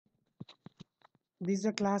This is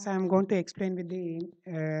a class I am going to explain with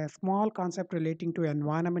the small concept relating to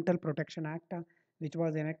Environmental Protection Act, which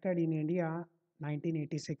was enacted in India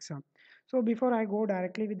 1986. So before I go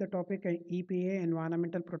directly with the topic, EPA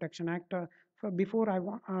Environmental Protection Act, before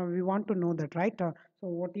we want to know that, right? So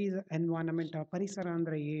what is environment? ಪರಿಸರ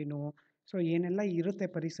ಅಂದ್ರೆ ಏನು? So ಏನೆಲ್ಲ ಇರುತ್ತೆ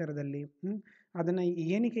ಪರಿಸರದಲ್ಲಿ, ಅದನ್ನ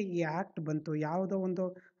ಏನಕ್ಕೆ ಈ act ಬಂತು, ಯಾವುದೋ ಒಂದು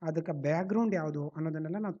ಅದಕ್ಕೆ ಬ್ಯಾಕ್ಗ್ರೌಂಡ್ ಯಾವುದು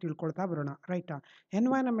ಅನ್ನೋದನ್ನೆಲ್ಲ ನಾವು ತಿಳ್ಕೊಳ್ತಾ ಬರೋಣ, ರೈಟ್?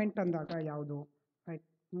 ಎನ್ವೈರನ್ಮೆಂಟ್ ಅಂದಾಗ ಯಾವುದು? Right.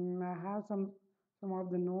 I have some of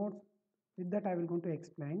the notes. With that, I will going to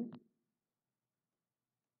explain.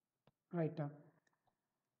 Right.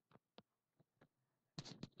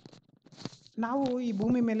 ನಾವು ಈ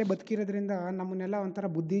ಭೂಮಿ ಮೇಲೆ ಬದುಕಿರೋದ್ರಿಂದ ನಮ್ಮನ್ನೆಲ್ಲ ಒಂಥರ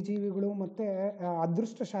ಬುದ್ಧಿಜೀವಿಗಳು ಮತ್ತು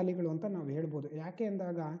ಅದೃಷ್ಟಶಾಲಿಗಳು ಅಂತ ನಾವು ಹೇಳ್ಬೋದು. ಯಾಕೆ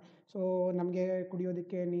ಅಂದಾಗ, ಸೊ ನಮಗೆ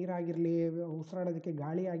ಕುಡಿಯೋದಕ್ಕೆ ನೀರಾಗಿರಲಿ, ಉಸಿರಾಡೋದಕ್ಕೆ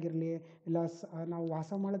ಗಾಳಿ ಆಗಿರಲಿ, ಇಲ್ಲ ನಾವು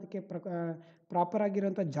ವಾಸ ಮಾಡೋದಕ್ಕೆ ಪ್ರಾಪರ್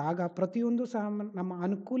ಆಗಿರೋಂಥ ಜಾಗ ಪ್ರತಿಯೊಂದು ಸಹ ನಮ್ಮ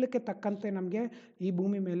ಅನುಕೂಲಕ್ಕೆ ತಕ್ಕಂತೆ ನಮಗೆ ಈ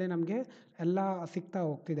ಭೂಮಿ ಮೇಲೆ ನಮಗೆ ಎಲ್ಲ ಸಿಗ್ತಾ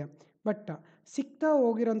ಹೋಗ್ತಿದೆ. ಬಟ್ ಸಿಗ್ತಾ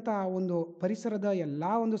ಹೋಗಿರೋಂಥ ಒಂದು ಪರಿಸರದ ಎಲ್ಲ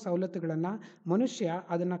ಒಂದು ಸವಲತ್ತುಗಳನ್ನು ಮನುಷ್ಯ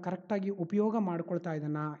ಅದನ್ನು ಕರೆಕ್ಟಾಗಿ ಉಪಯೋಗ ಮಾಡ್ಕೊಳ್ತಾ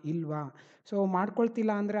ಇದ್ದಾನ ಇಲ್ವಾ? ಸೊ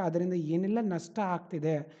ಮಾಡ್ಕೊಳ್ತಿಲ್ಲ ಅಂದರೆ ಅದರಿಂದ ಏನೆಲ್ಲ ನಷ್ಟ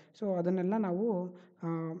ಆಗ್ತಿದೆ, ಸೊ ಅದನ್ನೆಲ್ಲ ನಾವು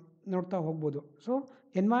ನೋಡ್ತಾ ಹೋಗ್ಬೋದು. ಸೊ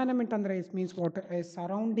ಎನ್ವೈರನ್ಮೆಂಟ್ ಅಂದರೆ it means what A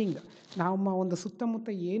surrounding, ನಮ್ಮ ಒಂದು ಸುತ್ತಮುತ್ತ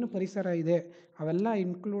ಏನು ಪರಿಸರ ಇದೆ ಅವೆಲ್ಲ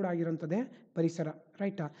ಇನ್ಕ್ಲೂಡ್ ಆಗಿರೋಂಥದ್ದೇ ಪರಿಸರ,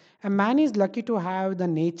 ರೈಟಾ? A man is lucky to have the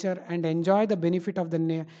nature and enjoy the benefit of the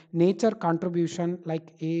nature contribution like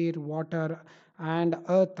air, water and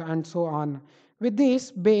earth and so on. With this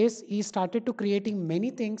base, he started to creating many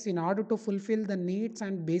things in order to fulfill the needs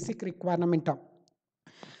and basic requirement.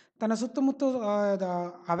 ತನ್ನ ಸುತ್ತಮುತ್ತ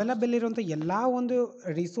available ಇರುವಂಥ ಎಲ್ಲ ಒಂದು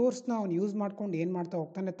ರಿಸೋರ್ಸ್ನ ಅವನು use ಮಾಡ್ಕೊಂಡು ಏನು ಮಾಡ್ತಾ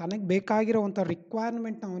ಹೋಗ್ತಾನೆ, ತನಗೆ ಬೇಕಾಗಿರೋವಂಥ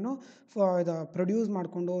ರಿಕ್ವೈರ್ಮೆಂಟ್ನ ಅವನು ಪ್ರೊಡ್ಯೂಸ್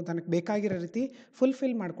ಮಾಡಿಕೊಂಡು ತನಗೆ ಬೇಕಾಗಿರೋ ರೀತಿ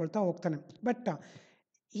ಫುಲ್ಫಿಲ್ ಮಾಡ್ಕೊಳ್ತಾ ಹೋಗ್ತಾನೆ. ಬಟ್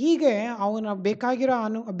ಹೀಗೆ ಅವನ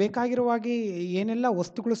ಬೇಕಾಗಿರುವಾಗಿ ಏನೆಲ್ಲ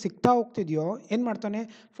ವಸ್ತುಗಳು ಸಿಗ್ತಾ ಹೋಗ್ತಿದೆಯೋ ಏನು ಮಾಡ್ತಾನೆ,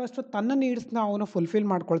 ಫಸ್ಟು ತನ್ನ ನೀಡ್ಸ್ನ ಅವನು ಫುಲ್ಫಿಲ್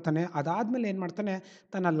ಮಾಡ್ಕೊಳ್ತಾನೆ. ಅದಾದಮೇಲೆ ಏನು ಮಾಡ್ತಾನೆ,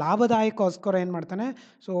 ತನ್ನ ಲಾಭದಾಯಕಗೋಸ್ಕರ ಏನು ಮಾಡ್ತಾನೆ,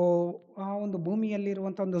 ಸೊ ಆ ಒಂದು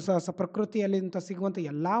ಭೂಮಿಯಲ್ಲಿರುವಂಥ ಒಂದು ಪ್ರಕೃತಿಯಲ್ಲಿಂತ ಸಿಗುವಂಥ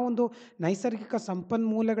ಎಲ್ಲ ಒಂದು ನೈಸರ್ಗಿಕ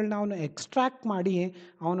ಸಂಪನ್ಮೂಲಗಳನ್ನ ಅವನು ಎಕ್ಸ್ಟ್ರಾಕ್ಟ್ ಮಾಡಿ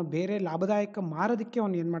ಅವನು ಬೇರೆ ಲಾಭದಾಯಕ ಮಾರೋದಕ್ಕೆ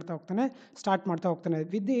ಅವನು ಏನು ಮಾಡ್ತಾ ಹೋಗ್ತಾನೆ, ಸ್ಟಾರ್ಟ್ ಮಾಡ್ತಾ ಹೋಗ್ತಾನೆ.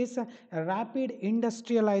 With this rapid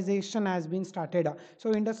industrialisation has been started.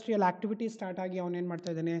 So industrial activity start ಆಗಿ ಅವನು ಏನು ಮಾಡ್ತಾ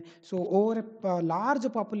ಇದ್ದಾನೆ, ಸೊ ಓವರ್ ಎ ಲಾರ್ಜ್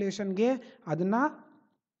ಪಾಪ್ಯುಲೇಷನ್ಗೆ ಅದನ್ನು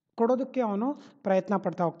ಕೊಡೋದಕ್ಕೆ ಅವನು ಪ್ರಯತ್ನ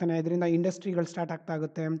ಪಡ್ತಾ ಹೋಗ್ತಾನೆ. ಇದರಿಂದ ಇಂಡಸ್ಟ್ರಿಗಳು ಸ್ಟಾರ್ಟ್ ಆಗ್ತಾ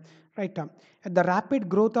ಆಗುತ್ತೆ, right? The rapid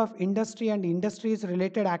growth of industry and industries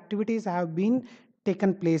related activities have been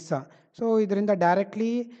taken place. So ಇದರಿಂದ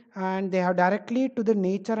directly and they have directly to the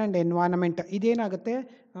nature and environment. ಇದೇನಾಗುತ್ತೆ,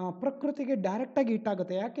 ಪ್ರಕೃತಿಗೆ ಡೈರೆಕ್ಟಾಗಿ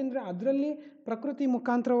ಇಟ್ಟಾಗುತ್ತೆ. ಯಾಕೆಂದರೆ ಅದರಲ್ಲಿ ಪ್ರಕೃತಿ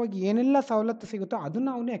ಮುಖಾಂತರವಾಗಿ ಏನೆಲ್ಲ ಸವಲತ್ತು ಸಿಗುತ್ತೋ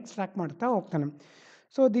ಅದನ್ನು ಅವನು ಎಕ್ಸ್ಟ್ರಾಕ್ಟ್ ಮಾಡ್ತಾ ಹೋಗ್ತಾನೆ.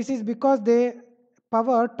 So this is because they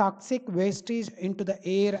power toxic wastage in to the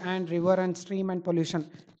air and river and stream and pollution,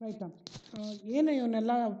 ರೈಟಾ? ಏನು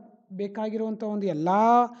ಇವನ್ನೆಲ್ಲ ಬೇಕಾಗಿರುವಂಥ ಒಂದು ಎಲ್ಲ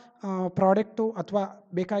ಪ್ರಾಡಕ್ಟು ಅಥವಾ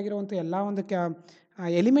ಬೇಕಾಗಿರುವಂಥ ಎಲ್ಲ ಒಂದು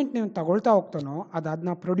ಎಲಿಮೆಂಟ್ ನೀವು ತಗೊಳ್ತಾ ಹೋಗ್ತಾನೋ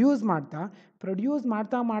ಅದನ್ನ ಪ್ರೊಡ್ಯೂಸ್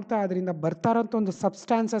ಮಾಡ್ತಾ ಅದರಿಂದ ಬರ್ತಾ ಇರೋಂಥ ಒಂದು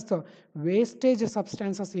ಸಬ್ಸ್ಟ್ಯಾನ್ಸಸ್, ವೇಸ್ಟೇಜ್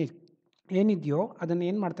ಸಬ್ಸ್ಟ್ಯಾನ್ಸಸ್ ಏನಿದೆಯೋ ಅದನ್ನು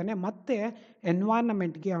ಏನು ಮಾಡ್ತಾನೆ, ಮತ್ತೆ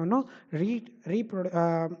ಎನ್ವೈರ್ನಮೆಂಟ್ಗೆ ಅವನು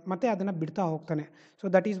ಮತ್ತೆ ಅದನ್ನು ಬಿಡ್ತಾ ಹೋಗ್ತಾನೆ. So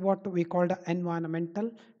that is what we called environmental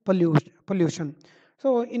pollution. So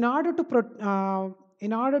in order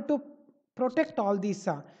to protect all these,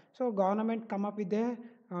 so government come up with a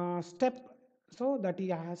step, so that he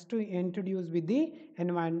has to introduce with the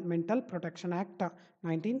Environmental Protection Act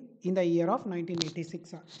 19 in the year of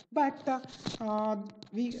 1986. But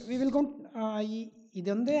we will go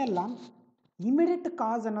ಇದೊಂದೇ ಅಲ್ಲ, immediate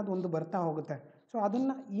ಕಾಸ್ ಅನ್ನೋದು ಒಂದು ಬರ್ತಾ ಹೋಗುತ್ತೆ. So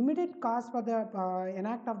ಅದನ್ನು immediate cause for the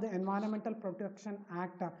enact of the environmental protection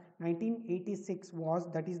act 1986 was,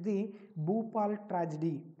 that is the Bhopal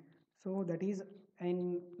tragedy. So that is in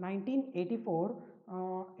 1984,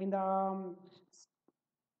 in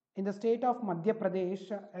the state of Madhya Pradesh,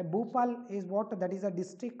 Bhopal is what, that is a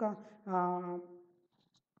district,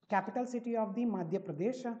 capital city of the Madhya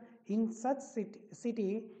Pradesh. In such city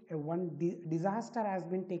one disaster has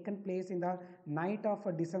been taken place in the night of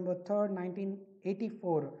December 3rd,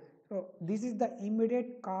 1984. So this is the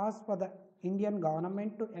immediate cause for the Indian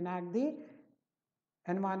government to enact the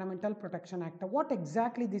Environmental Protection Act. What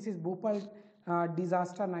exactly this is Bhopal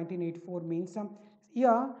disaster 1984 means?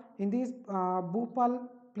 Here in this Bhopal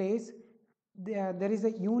place, there is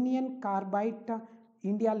a Union Carbide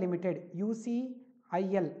India Limited,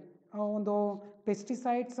 UCIL, ಒಂದು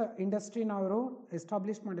pesticides ಇಂಡಸ್ಟ್ರಿನ ಅವರು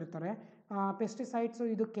establish ಮಾಡಿರ್ತಾರೆ. Pesticides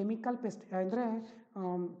ಇದು chemical ಅಂದರೆ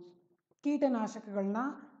ಕೀಟನಾಶಕಗಳನ್ನ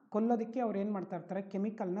ಕೊಲ್ಲೋದಕ್ಕೆ ಅವ್ರು ಏನು ಮಾಡ್ತಾ ಇರ್ತಾರೆ,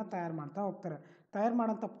 ಕೆಮಿಕಲ್ನ ತಯಾರು ಮಾಡ್ತಾ ಹೋಗ್ತಾರೆ. ತಯಾರು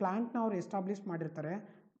ಮಾಡೋಂಥ ಪ್ಲ್ಯಾಂಟ್ನ ಅವ್ರು ಎಸ್ಟಾಬ್ಲಿಷ್ ಮಾಡಿರ್ತಾರೆ.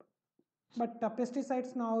 ಬಟ್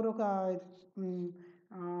ಪೆಸ್ಟಿಸೈಡ್ಸ್ನ ಅವರು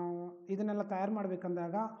ಇದನ್ನೆಲ್ಲ ತಯಾರು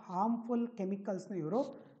ಮಾಡಬೇಕಂದಾಗ ಹಾರ್ಮ್ಫುಲ್ ಕೆಮಿಕಲ್ಸ್ನ ಇವರು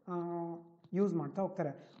ಯೂಸ್ ಮಾಡ್ತಾ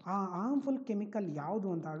ಹೋಗ್ತಾರೆ. ಆ ಹಾರ್ಮ್ಫುಲ್ ಕೆಮಿಕಲ್ ಯಾವುದು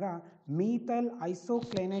ಅಂದಾಗ ಮೀಥೈಲ್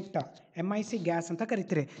ಐಸೋಕ್ಲೇನೇಟ್ MIC ಗ್ಯಾಸ್ ಅಂತ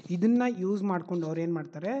ಕರಿತಾರೆ. ಇದನ್ನು ಯೂಸ್ ಮಾಡ್ಕೊಂಡು ಅವ್ರು ಏನು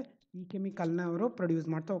ಮಾಡ್ತಾರೆ, ಈ ಕೆಮಿಕಲ್ನ ಅವರು ಪ್ರೊಡ್ಯೂಸ್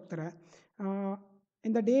ಮಾಡ್ತಾ ಹೋಗ್ತಾರೆ.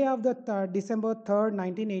 In the day of the December 3rd,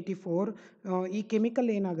 1984 ಈ ಕೆಮಿಕಲ್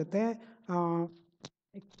ಏನಾಗುತ್ತೆ,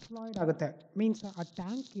 ಎಕ್ಸ್ಪ್ಲಾಯ್ಡ್ ಆಗುತ್ತೆ. ಮೀನ್ಸ್ ಆ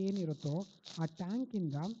ಟ್ಯಾಂಕ್ ಏನಿರುತ್ತೋ ಆ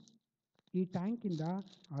ಟ್ಯಾಂಕಿಂದ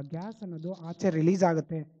ಆ ಗ್ಯಾಸ್ ಅನ್ನೋದು ಆಚೆ ರಿಲೀಸ್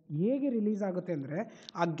ಆಗುತ್ತೆ. ಹೇಗೆ ರಿಲೀಸ್ ಆಗುತ್ತೆ ಅಂದರೆ,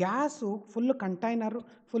 ಆ gas full container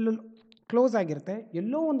full close ಆಗಿರುತ್ತೆ.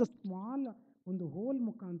 ಎಲ್ಲೋ ಒಂದು ಸ್ಮಾಲ್ ಒಂದು ಹೋಲ್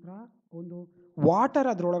ಮುಖಾಂತರ ಒಂದು ವಾಟರ್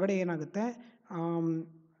ಅದರೊಳಗಡೆ ಏನಾಗುತ್ತೆ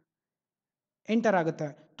ಎಂಟರ್ ಆಗುತ್ತೆ.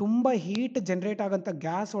 ತುಂಬ ಹೀಟ್ ಜನ್ರೇಟ್ ಆಗೋಂಥ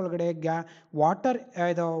ಗ್ಯಾಸ್ ಒಳಗಡೆ ವಾಟರ್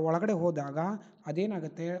ಇದು ಒಳಗಡೆ ಹೋದಾಗ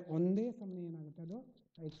ಅದೇನಾಗುತ್ತೆ, ಒಂದೇ ಸಮಯ ಏನಾಗುತ್ತೆ, ಅದು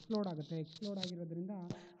ಎಕ್ಸ್ಪ್ಲೋಡ್ ಆಗುತ್ತೆ. ಎಕ್ಸ್ಪ್ಲೋಡ್ ಆಗಿರೋದ್ರಿಂದ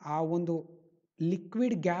ಆ ಒಂದು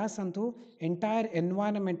ಲಿಕ್ವಿಡ್ ಗ್ಯಾಸ್ ಅಂತೂ ಎಂಟೈರ್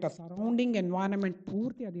ಎನ್ವೈರನ್ಮೆಂಟ್, ಸರೌಂಡಿಂಗ್ ಎನ್ವೈರನ್ಮೆಂಟ್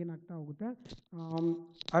ಪೂರ್ತಿ ಅದೇನಾಗ್ತಾ ಹೋಗುತ್ತೆ,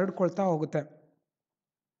 ಹರಡ್ಕೊಳ್ತಾ ಹೋಗುತ್ತೆ.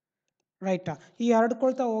 ರೈಟಾ? ಈ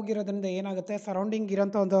ಹರಡ್ಕೊಳ್ತಾ ಹೋಗಿರೋದ್ರಿಂದ ಏನಾಗುತ್ತೆ, ಸರೌಂಡಿಂಗ್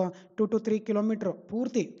ಇರೋಂಥ ಒಂದು 2 to 3 ಕಿಲೋಮೀಟ್ರ್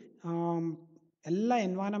ಪೂರ್ತಿ ಎಲ್ಲ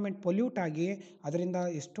ಎನ್ವೈರನ್ಮೆಂಟ್ ಪೊಲ್ಯೂಟ್ ಆಗಿ ಅದರಿಂದ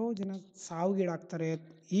ಎಷ್ಟೋ ಜನ ಸಾವಿಗೀಡಾಗ್ತಾರೆ.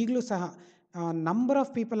 ಈಗಲೂ ಸಹ number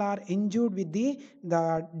of people are injured with the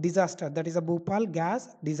disaster, that is a Bhopal gas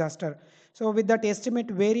disaster. So with that estimate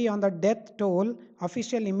vary on the death toll,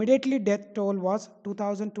 official immediately death toll was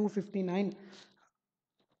 2259.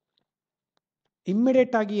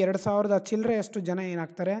 Immediate ಆಗಿ 2000 ಚಿಲ್ಲರೆಯಷ್ಟು ಜನ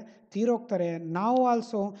ಏನಾಗ್ತಾರೆ, ತೀರೋಗ್ತಾರೆ. ನಾವು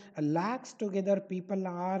also lakhs together people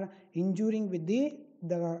are ಇಂಜೂರಿಂಗ್ with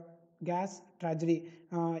the gas tragedy.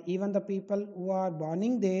 Even the people who are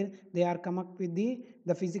burning there, they are come up with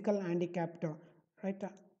the physical handicapped, right?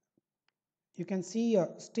 You can see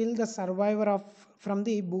still the survivor from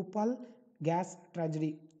the Bhopal gas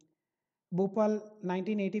tragedy. Bhopal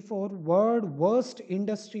 1984 world worst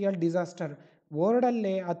industrial disaster.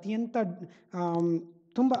 ವರ್ಲ್ಡಲ್ಲೇ ಅತ್ಯಂತ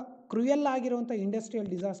ತುಂಬ cruel ಆಗಿರುವಂಥ industrial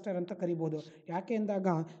disaster ಅಂತ ಕರಿಬೋದು. ಯಾಕೆ ಅಂದಾಗ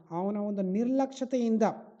ಅವನ ಒಂದು ನಿರ್ಲಕ್ಷ್ಯತೆಯಿಂದ,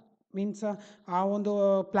 means ಆ ಒಂದು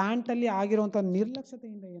ಪ್ಲ್ಯಾಂಟಲ್ಲಿ ಆಗಿರುವಂಥ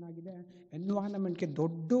ನಿರ್ಲಕ್ಷ್ಯತೆಯಿಂದ ಏನಾಗಿದೆ, ಎನ್ವೈರನ್ಮೆಂಟ್ಗೆ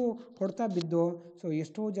ದೊಡ್ಡ ಹೊಡೆತ ಬಿದ್ದು ಸೊ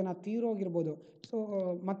ಎಷ್ಟೋ ಜನ ತೀರೋಗಿರ್ಬೋದು. ಸೊ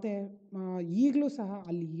ಮತ್ತು ಈಗಲೂ ಸಹ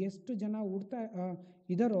ಅಲ್ಲಿ ಎಷ್ಟು ಜನ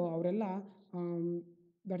ಇದ್ದಾರೋ ಅವರೆಲ್ಲ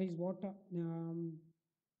ದಟ್ ಈಸ್ ವಾಟ್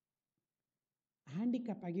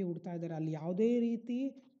ಹ್ಯಾಂಡಿಕ್ಯಾಪ್ ಆಗಿ ಹುಡ್ತಾ ಇದ್ದಾರೆ. ಅಲ್ಲಿ ಯಾವುದೇ ರೀತಿ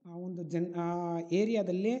ಆ ಒಂದು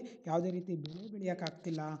ಏರಿಯಾದಲ್ಲಿ ಯಾವುದೇ ರೀತಿ ಬೆಳೆ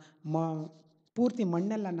ಬೆಳೆಯೋಕ್ಕಾಗ್ತಿಲ್ಲ. ಪೂರ್ತಿ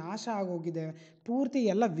ಮಣ್ಣೆಲ್ಲ ನಾಶ ಆಗೋಗಿದೆ. ಪೂರ್ತಿ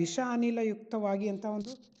ಎಲ್ಲ ವಿಷ ಅನಿಲಯುಕ್ತವಾಗಿ ಅಂತ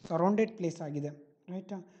ಒಂದು ಸರೌಂಡೆಡ್ ಪ್ಲೇಸ್ ಆಗಿದೆ.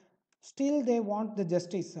 ರೈಟಾ? Still they want the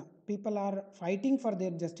justice. People are fighting for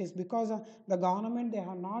there justice because the government they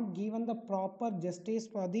have not given the proper justice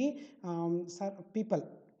for the people.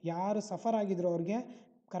 ಯಾರು ಸಫರ್ ಆಗಿದ್ರು ಅವ್ರಿಗೆ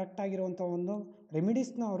ಕರೆಕ್ಟಾಗಿರುವಂಥ ಒಂದು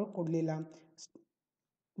ರೆಮಿಡೀಸ್ನ ಅವರು ಕೊಡಲಿಲ್ಲ.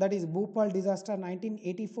 ದಟ್ ಈಸ್ ಭೂಪಾಲ್ ಡಿಸಾಸ್ಟರ್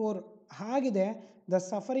 1984 ಆಗಿದೆ. The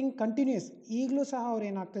suffering continuous. ಈಗಲೂ ಸಹ ಅವ್ರು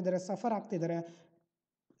ಏನಾಗ್ತಿದ್ದಾರೆ, ಸಫರ್ ಆಗ್ತಿದ್ದಾರೆ.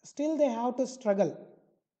 Still they have to struggle.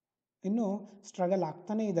 ಇನ್ನೂ ಸ್ಟ್ರಗಲ್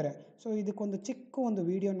ಆಗ್ತಾನೇ ಇದ್ದಾರೆ. ಸೊ ಇದಕ್ಕೊಂದು ಚಿಕ್ಕ ಒಂದು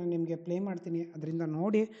ವಿಡಿಯೋ ನಾನು ನಿಮಗೆ ಪ್ಲೇ ಮಾಡ್ತೀನಿ. ಅದರಿಂದ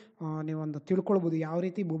ನೋಡಿ ನೀವೊಂದು ತಿಳ್ಕೊಳ್ಬೋದು ಯಾವ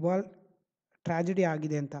ರೀತಿ ಭೂಪಾಲ್ ಟ್ರ್ಯಾಜಿಡಿ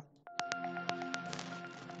ಆಗಿದೆ ಅಂತ.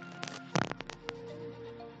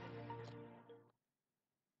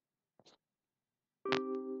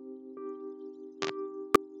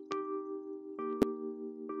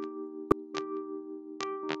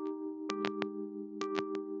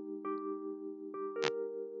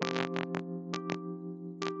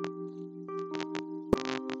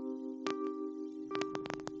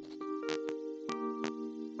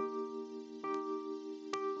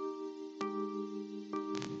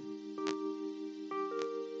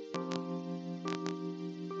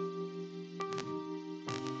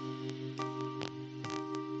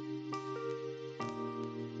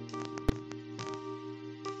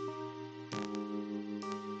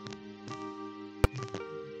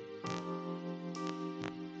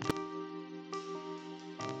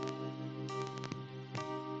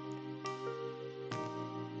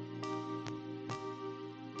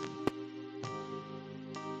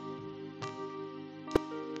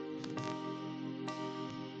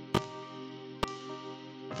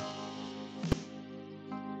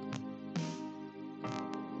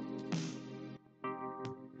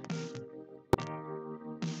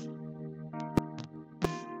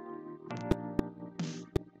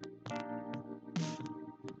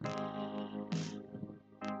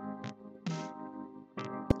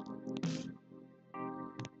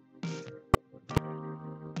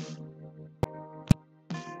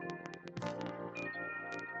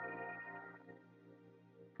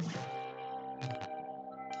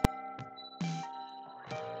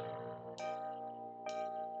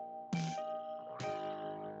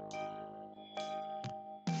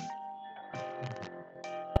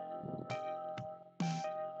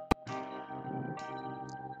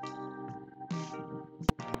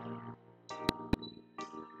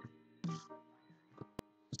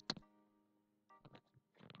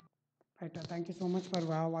 Right. Thank you so much for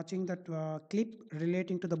watching that clip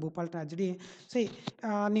relating to the Bhopal tragedy. See,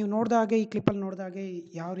 ನೀವು ನೋಡಿದಾಗೆ ಈ ಕ್ಲಿಪ್ಪಲ್ಲಿ ನೋಡಿದಾಗೆ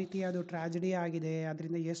ಯಾವ ರೀತಿ ಅದು ಟ್ರಾಜಿಡಿ ಆಗಿದೆ,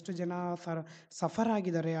 ಅದರಿಂದ ಎಷ್ಟು ಜನ ಸಫರ್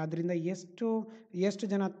ಆಗಿದ್ದಾರೆ, ಅದರಿಂದ ಎಷ್ಟು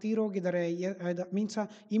ಜನ ತೀರೋಗಿದ್ದಾರೆ, ಮೀನ್ಸ್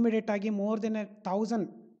ಇಮಿಡಿಯೇಟ್ ಆಗಿ more than 1,000,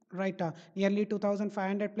 right, nearly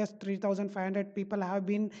 2,500 plus 3,500 people have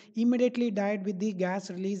been immediately died with the gas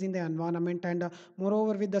release in the environment, and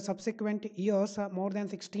moreover with the subsequent years more than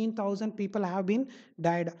 16,000 people have been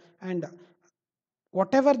died, and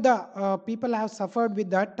whatever the people have suffered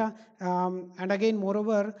with that, and again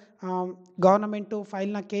moreover, government to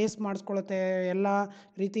file na case ಮಾಡಿಸ್ಕೊಳ್ಳುತ್ತೆ, ಎಲ್ಲ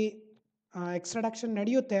ರೀತಿ ಎಕ್ಸ್ಟ್ರಾಡಕ್ಷನ್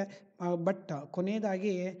ನಡೆಯುತ್ತೆ. But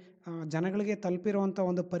ಕೊನೆಯದಾಗಿ ಜನಗಳಿಗೆ ತಲುಪಿರುವಂಥ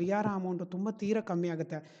ಒಂದು ಪರಿಹಾರ amount ತುಂಬ ತೀರಾ ಕಮ್ಮಿ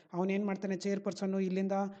ಆಗುತ್ತೆ. ಅವನೇನು ಮಾಡ್ತಾನೆ, ಚೇರ್ಪರ್ಸನ್ನು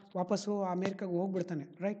ಇಲ್ಲಿಂದ ವಾಪಸ್ಸು ಅಮೇರಿಕಾಗೆ ಹೋಗ್ಬಿಡ್ತಾನೆ,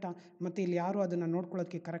 ರೈಟಾ. ಮತ್ತು ಇಲ್ಲಿ ಯಾರು ಅದನ್ನು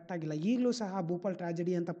ನೋಡ್ಕೊಳ್ಳೋದಕ್ಕೆ ಕರೆಕ್ಟಾಗಿಲ್ಲ. ಈಗಲೂ ಸಹ ಭೂಪಾಲ್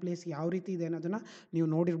ಟ್ರಾಜಿಡಿ ಅಂತ ಪ್ಲೇಸ್ ಯಾವ ರೀತಿ ಇದೆ ಅನ್ನೋದನ್ನು ನೀವು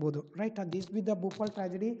ನೋಡಿರ್ಬೋದು, ರೈಟಾ. This with the Bhopal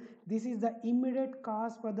tragedy, this is the immediate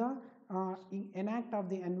cause for the enact of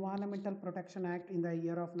the Environmental Protection Act in the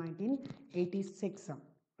year of 1986,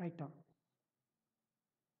 right.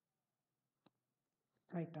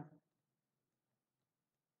 Right.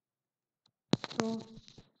 So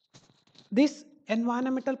this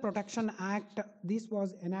Environmental Protection Act, this was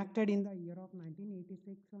enacted in the year of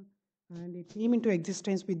 1986, and it came into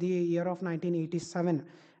existence with the year of 1987,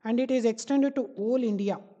 and it is extended to all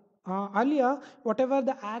India. Earlier, whatever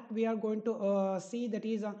the act we are going to see, that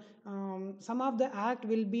is some of the act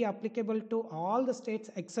will be applicable to all the states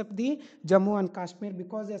except the Jammu and Kashmir,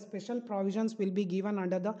 because the special provisions will be given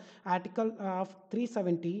under the article of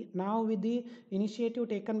 370. Now with the initiative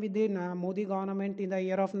taken with the Modi government in the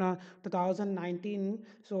year of 2019,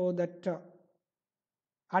 so that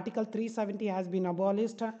Article 370 has been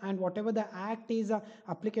abolished, and whatever the act is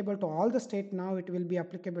applicable to all the state, now it will be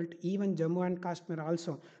applicable to even Jammu and Kashmir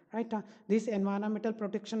also, right. This Environmental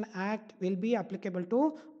Protection Act will be applicable to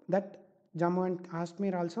that Jammu and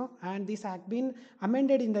Kashmir also, and this act been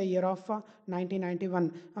amended in the year of 1991.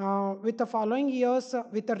 With the following years,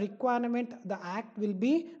 with the requirement, the act will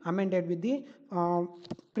be amended with the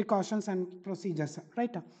precautions and procedures,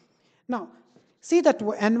 right. Now, see that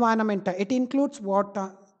environment, it includes water,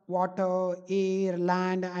 air,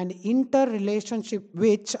 land, and interrelationship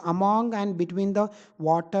which among and between the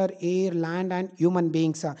water, air, land and human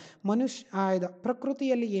beings. ಇದು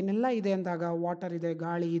ಪ್ರಕೃತಿಯಲ್ಲಿ ಏನೆಲ್ಲ ಇದೆ ಅಂದಾಗ water ಇದೆ,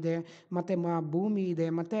 ಗಾಳಿ ಇದೆ, ಮತ್ತು ಭೂಮಿ ಇದೆ,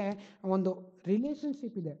 ಮತ್ತು ಒಂದು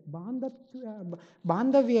ರಿಲೇಷನ್ಶಿಪ್ ಇದೆ,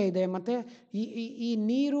 ಬಾಂಧವ್ಯ ಇದೆ, ಮತ್ತು ಈ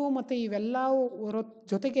ನೀರು ಮತ್ತು ಇವೆಲ್ಲ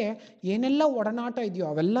ಜೊತೆಗೆ ಏನೆಲ್ಲ ಒಡನಾಟ ಇದೆಯೋ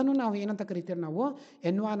ಅವೆಲ್ಲನೂ ನಾವು ಏನಂತ ಕರಿತೀರಿ, ನಾವು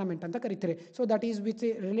ಎನ್ವೈರನ್ಮೆಂಟ್ ಅಂತ ಕರಿತೀರಿ. So that is with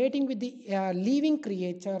relating with the living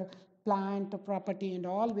creature, plant, property and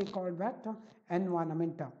all, we call that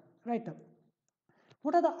environment, right.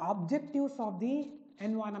 What are the objectives of the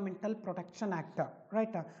Environmental Protection Act,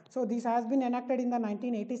 right. So this has been enacted in the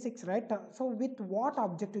 1986, right. So with what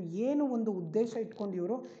objective, ಏನು ಒಂದು ಉದ್ದೇಶ ಇಟ್ಕೊಂಡು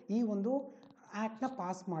ಇವರು ಈ ಒಂದು ಆ್ಯಕ್ಟ್ನ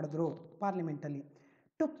pass ಮಾಡಿದ್ರು ಪಾರ್ಲಿಮೆಂಟಲ್ಲಿ?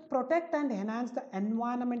 To protect and enhance the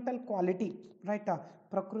environmental quality, right.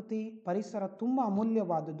 ಪ್ರಕೃತಿ ಪರಿಸರ ತುಂಬ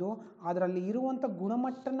ಅಮೂಲ್ಯವಾದದ್ದು, ಅದರಲ್ಲಿ ಇರುವಂಥ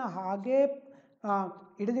ಗುಣಮಟ್ಟನ ಹಾಗೇ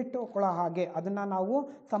ಹಿಡಿದಿಟ್ಟುಕೊಳ್ಳೋ ಹಾಗೆ ಅದನ್ನು ನಾವು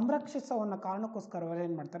ಸಂರಕ್ಷಿಸೋ ಅನ್ನೋ ಕಾರಣಕ್ಕೋಸ್ಕರ ಅವರು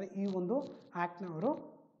ಏನು ಮಾಡ್ತಾರೆ, ಈ ಒಂದು ಆ್ಯಕ್ಟ್ನ ಅವರು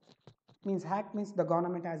means the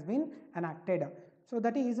government has been enacted. So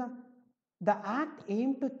that is the act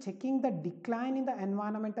aimed to checking the decline in the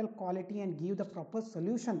environmental quality and give the proper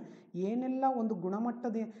solution. ಏನೆಲ್ಲ ಒಂದು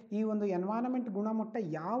ಗುಣಮಟ್ಟದ ಈ ಒಂದು ಎನ್ವೈರನ್ಮೆಂಟ್ ಗುಣಮಟ್ಟ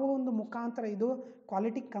ಯಾವ ಒಂದು ಮುಖಾಂತರ ಇದು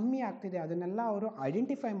ಕ್ವಾಲಿಟಿ ಕಮ್ಮಿ ಆಗ್ತಿದೆ ಅದನ್ನೆಲ್ಲ ಅವರು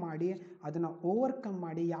ಐಡೆಂಟಿಫೈ ಮಾಡಿ ಅದನ್ನು ಓವರ್ಕಮ್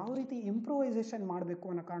ಮಾಡಿ ಯಾವ ರೀತಿ ಇಂಪ್ರೂವೈಸೇಷನ್ ಮಾಡಬೇಕು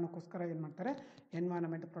ಅನ್ನೋ ಕಾರಣಕ್ಕೋಸ್ಕರ ಏನು ಮಾಡ್ತಾರೆ,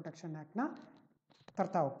 ಎನ್ವೈರನ್ಮೆಂಟ್ ಪ್ರೊಟೆಕ್ಷನ್ ಆ್ಯಕ್ಟ್ನ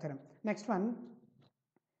ತರ್ತಾ ಹೋಗ್ತಾರೆ. Next one,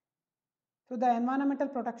 so the Environmental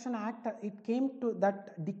Protection Act, it came to that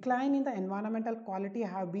decline in the environmental quality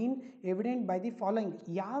have been evident by the following.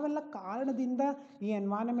 ಯಾವೆಲ್ಲ ಕಾರಣದಿಂದ ಈ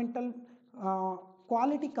ಎನ್ವೈರನ್ಮೆಂಟಲ್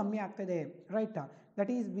ಕ್ವಾಲಿಟಿ ಕಮ್ಮಿ ಆಗ್ತಾಯಿದೆ, right.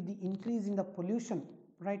 That is with the increase in the pollution,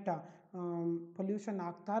 right. Pollution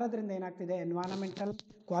ಆಗ್ತಾ ಇರೋದ್ರಿಂದ ಏನಾಗ್ತಿದೆ, environmental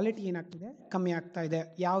quality ಏನಾಗ್ತಿದೆ, ಕಮ್ಮಿ ಆಗ್ತಾ ಇದೆ.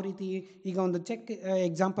 ಯಾವ ರೀತಿ, ಈಗ ಒಂದು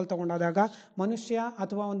ಎಕ್ಸಾಂಪಲ್ ತೊಗೊಂಡಾದಾಗ ಮನುಷ್ಯ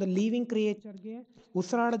ಅಥವಾ ಒಂದು ಲಿವಿಂಗ್ ಕ್ರಿಯೇಚರ್ಗೆ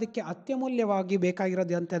ಉಸಿರಾಡೋದಕ್ಕೆ ಅತ್ಯಮೂಲ್ಯವಾಗಿ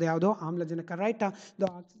ಬೇಕಾಗಿರೋದು ಅಂಥದ್ದು ಯಾವುದು, ಆಮ್ಲಜನಕ, right. The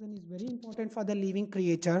oxygen is very important for the living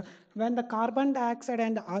creature. When the carbon dioxide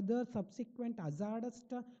and other subsequent hazardous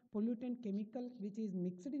pollutant chemical which is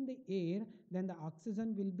mixed in the air, then the oxygen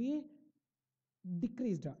will be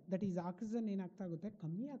decreased. That is oxygen ಏನಾಗ್ತಾ ಆಗುತ್ತೆ,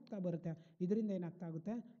 ಕಮ್ಮಿ ಆಗ್ತಾ ಬರುತ್ತೆ. ಇದರಿಂದ ಏನಾಗ್ತಾ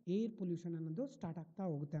ಆಗುತ್ತೆ, air pollution ಅನ್ನೋದು start ಆಗ್ತಾ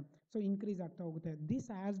ಹೋಗುತ್ತೆ. ಸೊ ಇನ್ಕ್ರೀಸ್ ಆಗ್ತಾ ಹೋಗುತ್ತೆ. This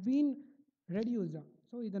has been reduced.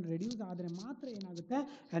 So ಇದನ್ನು ರೆಡ್ಯೂಸ್ ಆದರೆ ಮಾತ್ರ ಏನಾಗುತ್ತೆ,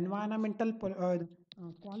 ಎನ್ವೈರನ್ಮೆಂಟಲ್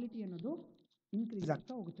ಕ್ವಾಲಿಟಿ ಅನ್ನೋದು ಇನ್ಕ್ರೀಸ್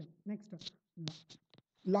ಆಗ್ತಾ ಹೋಗುತ್ತೆ. Next,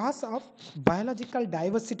 loss of biological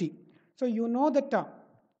diversity. So you know that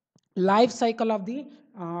life cycle of the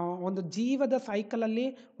ಒಂದು ಜೀವದ ಸೈಕಲಲ್ಲಿ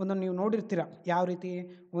ಒಂದು ನೀವು ನೋಡಿರ್ತೀರ ಯಾವ ರೀತಿ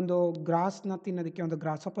ಒಂದು ಗ್ರಾಸ್ನ ತಿನ್ನೋದಕ್ಕೆ ಒಂದು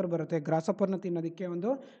ಗ್ರಾಸಪರ್ ಬರುತ್ತೆ, ಗ್ರಾಸಪರ್ನ ತಿನ್ನೋದಕ್ಕೆ ಒಂದು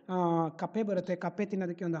ಕಪ್ಪೆ ಬರುತ್ತೆ, ಕಪ್ಪೆ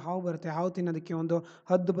ತಿನ್ನೋದಕ್ಕೆ ಒಂದು ಹಾವು ಬರುತ್ತೆ, ಹಾವು ತಿನ್ನೋದಕ್ಕೆ ಒಂದು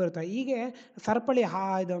ಹದ್ದು ಬರುತ್ತೆ. ಹೀಗೆ ಸರಪಳಿ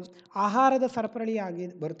ಇದು ಆಹಾರದ ಸರಪಳಿಯಾಗಿ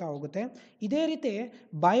ಬರ್ತಾ ಹೋಗುತ್ತೆ. ಇದೇ ರೀತಿ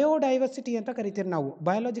ಬಯೋಡೈವರ್ಸಿಟಿ ಅಂತ ಕರಿತೀವಿ ನಾವು.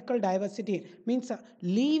 Biological diversity means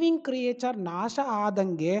living creature ನಾಶ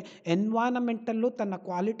ಆದಂಗೆ ಎನ್ವಾರನ್ಮೆಂಟಲ್ಲೂ ತನ್ನ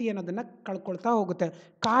ಕ್ವಾಲಿಟಿ ಅನ್ನೋದನ್ನು ಕಳ್ಕೊಳ್ತಾ ಹೋಗುತ್ತೆ.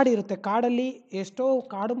 ಕಾಡಿರುತ್ತೆ, ಕಾಡಲ್ಲಿ ಎಷ್ಟೋ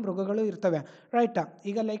ಕಾಡು ಮೃಗಗಳು ಇರ್ತವೆ, ರೈಟಾ.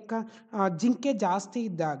 ಈಗ ಲೈಕ್ ಜಿಂಕೆ ಜಾಸ್ತಿ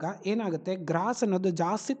ಇದ್ದಾಗ ಏನಾಗುತ್ತೆ, ಗ್ರಾಸ್ ಅನ್ನೋದು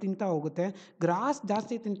ಜಾಸ್ತಿ ತಿಂತಾ ಹೋಗುತ್ತೆ. ಗ್ರಾಸ್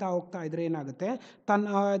ಜಾಸ್ತಿ ತಿಂತಾ ಹೋಗ್ತಾ ಇದ್ರೆ ಏನಾಗುತ್ತೆ,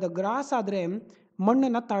 ತನ್ನ ಗ್ರಾಸ್ ಆದರೆ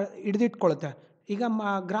ಮಣ್ಣನ್ನು ಹಿಡಿದಿಟ್ಕೊಳ್ಳುತ್ತೆ. ಈಗ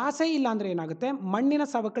ಗ್ರಾಸೇ ಇಲ್ಲ ಅಂದರೆ ಏನಾಗುತ್ತೆ, ಮಣ್ಣಿನ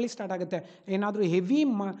ಸವಕಳಿ ಸ್ಟಾರ್ಟ್ ಆಗುತ್ತೆ. ಏನಾದರೂ ಹೆವಿ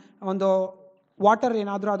ಒಂದು ವಾಟರ್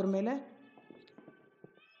ಏನಾದರೂ ಅದ್ರ ಮೇಲೆ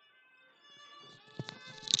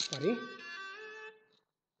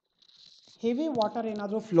ಹೆವಿ ವಾಟರ್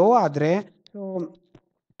ಏನಾದರೂ ಫ್ಲೋ ಆದರೆ, ಸೊ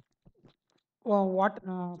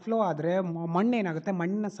ಫ್ಲೋ ಆದರೆ ಮಣ್ಣೇನಾಗುತ್ತೆ,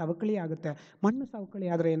 ಮಣ್ಣಿನ ಸವಕಳಿ ಆಗುತ್ತೆ. ಮಣ್ಣು ಸವಕಳಿ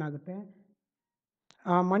ಆದರೆ ಏನಾಗುತ್ತೆ,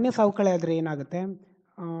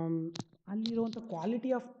 ಅಲ್ಲಿರುವಂಥ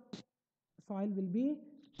quality of soil will be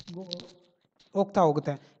ಹೋಗ್ತಾ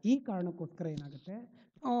ಹೋಗುತ್ತೆ. ಈ ಕಾರಣಕ್ಕೋಸ್ಕರ ಏನಾಗುತ್ತೆ,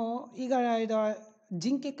 ಈಗ ಇದು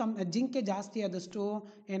ಜಿಂಕೆ ಜಾಸ್ತಿ ಆದಷ್ಟು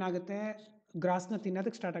ಏನಾಗುತ್ತೆ, ಗ್ರಾಸ್ನ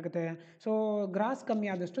ತಿನ್ನೋದಕ್ಕೆ ಸ್ಟಾರ್ಟ್ ಆಗುತ್ತೆ. ಸೊ ಗ್ರಾಸ್ ಕಮ್ಮಿ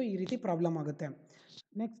ಆದಷ್ಟು ಈ ರೀತಿ ಪ್ರಾಬ್ಲಮ್ ಆಗುತ್ತೆ.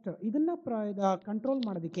 ನೆಕ್ಸ್ಟ್ ಇದನ್ನು ಕಂಟ್ರೋಲ್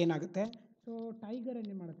ಮಾಡೋದಕ್ಕೆ ಏನಾಗುತ್ತೆ, ಸೊ ಟೈಗರ್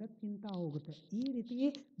ಏನು ಮಾಡುತ್ತೆ, ತಿಂತಾ ಹೋಗುತ್ತೆ. ಈ ರೀತಿ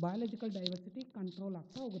ಬಯಾಲಜಿಕಲ್ ಡೈವರ್ಸಿಟಿ ಕಂಟ್ರೋಲ್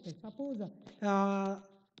ಆಗ್ತಾ ಹೋಗುತ್ತೆ. ಸಪೋಸ್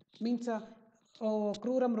ಮೀನ್ಸ್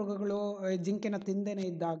ಕ್ರೂರ ಮೃಗಗಳು ಜಿಂಕೆನ ತಿಂದೇನೆ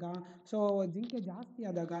ಇದ್ದಾಗ, ಸೊ ಜಿಂಕೆ ಜಾಸ್ತಿ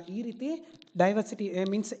ಆದಾಗ ಈ ರೀತಿ ಡೈವರ್ಸಿಟಿ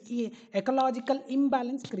ಮೀನ್ಸ್ ಈ ಎಕಲಾಜಿಕಲ್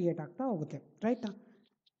ಇಂಬ್ಯಾಲೆನ್ಸ್ ಕ್ರಿಯೇಟ್ ಆಗ್ತಾ ಹೋಗುತ್ತೆ, ರೈಟಾ.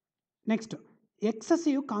 Next,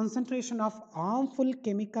 excessive concentration of harmful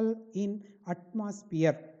chemical in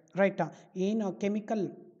atmosphere, ರೈಟಾ. ಏನು ಕೆಮಿಕಲ್,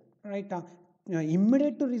 ರೈಟಾ,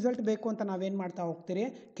 ಇಮ್ಮಿಡಿಯೇಟ್ ರಿಸಲ್ಟ್ ಬೇಕು ಅಂತ ನಾವೇನು ಮಾಡ್ತಾ ಹೋಗ್ತೀರಿ,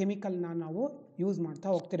 ಕೆಮಿಕಲ್ನ ನಾವು ಯೂಸ್ ಮಾಡ್ತಾ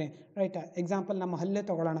ಹೋಗ್ತೀರಿ, ರೈಟಾ. ಎಕ್ಸಾಂಪಲ್ ನಮ್ಮ ಹಲ್ಲೆ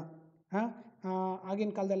ತೊಗೊಳ್ಳೋಣ.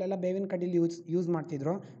 ಆಗಿನ ಕಾಲದಲ್ಲೆಲ್ಲ ಬೇವಿನ ಕಡ್ಡಿಲಿ ಯೂಸ್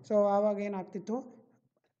ಮಾಡ್ತಿದ್ರು. ಸೊ ಆವಾಗ ಏನಾಗ್ತಿತ್ತು,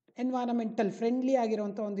 ಎನ್ವೈರನ್ಮೆಂಟಲ್ ಫ್ರೆಂಡ್ಲಿ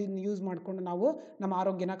ಆಗಿರುವಂಥ ಒಂದು ಯೂಸ್ ಮಾಡಿಕೊಂಡು ನಾವು ನಮ್ಮ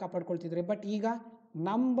ಆರೋಗ್ಯನ ಕಾಪಾಡ್ಕೊಳ್ತಿದ್ರಿ. ಬಟ್ ಈಗ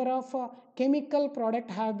number of chemical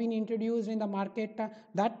product have been introduced in the market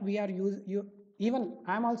that we are even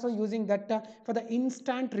I am also using that for the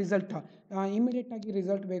instant result. ಇಮಿಡಿಯೇಟಾಗಿ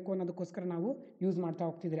ರಿಸಲ್ಟ್ ಬೇಕು ಅನ್ನೋದಕ್ಕೋಸ್ಕರ ನಾವು ಯೂಸ್ ಮಾಡ್ತಾ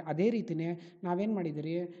ಹೋಗ್ತಿದ್ದೀರಿ. ಅದೇ ರೀತಿಯೇ ನಾವೇನು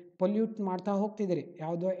ಮಾಡಿದ್ದೀರಿ, ಪೊಲ್ಯೂಟ್ ಮಾಡ್ತಾ ಹೋಗ್ತಿದ್ದೀರಿ.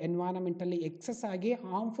 ಯಾವುದೋ ಎನ್ವೈರನ್ಮೆಂಟಲ್ಲಿ ಎಕ್ಸಸ್ ಆಗಿ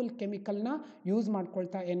ಹಾರ್ಮ್ಫುಲ್ ಕೆಮಿಕಲ್ನ ಯೂಸ್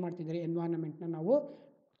ಮಾಡ್ಕೊಳ್ತಾ ಏನು ಮಾಡ್ತಿದ್ದೀರಿ, ಎನ್ವೈರನ್ಮೆಂಟ್ನ ನಾವು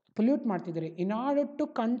ಪೊಲ್ಯೂಟ್ ಮಾಡ್ತಿದ್ದೀರಿ. In order to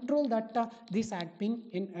control that this act bin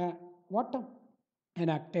in what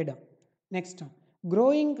enacted. Next,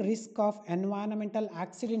 growing risk of environmental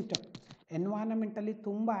accident. ಎನ್ವೈರನ್ಮೆಂಟಲ್ಲಿ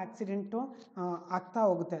ತುಂಬ ಆಕ್ಸಿಡೆಂಟು ಆಗ್ತಾ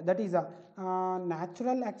ಹೋಗುತ್ತೆ. ದಟ್ ಈಸ್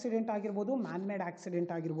ನ್ಯಾಚುರಲ್ ಆಕ್ಸಿಡೆಂಟ್ ಆಗಿರ್ಬೋದು, ಮ್ಯಾನ್ ಮೇಡ್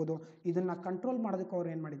ಆಕ್ಸಿಡೆಂಟ್ ಆಗಿರ್ಬೋದು. ಇದನ್ನು ಕಂಟ್ರೋಲ್ ಮಾಡೋದಕ್ಕೆ ಅವ್ರು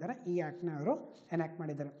ಏನು ಮಾಡಿದ್ದಾರೆ, ಈ ಆ್ಯಕ್ಟ್ನ ಅವರು ಎನಾಕ್ಟ್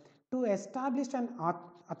ಮಾಡಿದ್ದಾರೆ. To establish an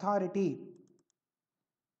authority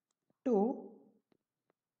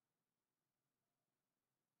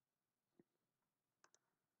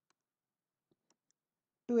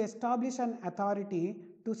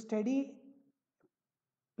to study,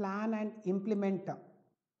 plan and implement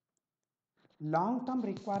long term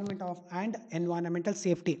requirement of and environmental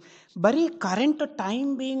safety. ಬರೀ ಕರೆಂಟ್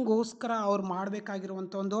ಟೈಮಿಂಗೋಸ್ಕರ ಅವ್ರು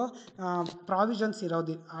ಮಾಡಬೇಕಾಗಿರುವಂಥ ಒಂದು ಪ್ರಾವಿಷನ್ಸ್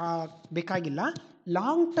ಇರೋದು ಬೇಕಾಗಿಲ್ಲ.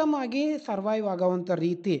 ಲಾಂಗ್ ಟರ್ಮ್ ಆಗಿ ಸರ್ವೈವ್ ಆಗೋವಂಥ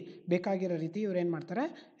ರೀತಿ ಬೇಕಾಗಿರೋ ರೀತಿ ಇವ್ರು ಏನು ಮಾಡ್ತಾರೆ,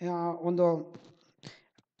 ಒಂದು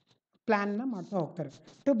ಪ್ಲ್ಯಾನ್ನ ಮಾಡ್ತಾ ಹೋಗ್ತಾರೆ.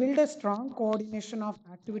 To build A strong coordination of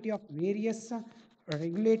activity of various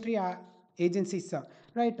regulatory agencies,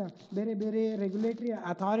 right. ಬೇರೆ ಬೇರೆ ರೆಗ್ಯುಲೇಟರಿ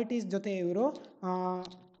ಅಥಾರಿಟೀಸ್ ಜೊತೆ ಇವರು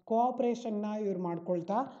ಕೋಆಪ್ರೇಷನ್ನ ಇವ್ರು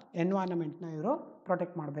ಮಾಡ್ಕೊಳ್ತಾ ಎನ್ವೈರನ್ಮೆಂಟ್ನ ಇವರು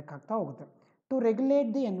ಪ್ರೊಟೆಕ್ಟ್ ಮಾಡಬೇಕಾಗ್ತಾ ಹೋಗುತ್ತೆ. To regulate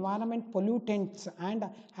the environment pollutants and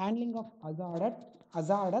handling of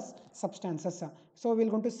hazardous substances. So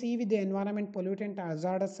we'll going to see with the environment pollutant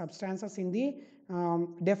hazardous substances in the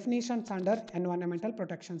definitions under Environmental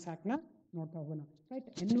Protections Act ನ ನೋಡ್ತಾ ಹೋಗೋಣ, right.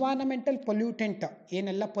 Environmental pollutant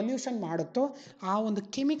ಏನೆಲ್ಲ pollution ಮಾಡುತ್ತೋ ಆ ಒಂದು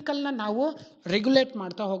ಕೆಮಿಕಲ್ನ ನಾವು regulate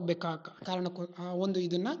ಮಾಡ್ತಾ ಹೋಗ್ಬೇಕಾ ಕಾರಣಕ್ಕೂ ಒಂದು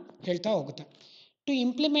ಇದನ್ನು ಹೇಳ್ತಾ ಹೋಗುತ್ತೆ. To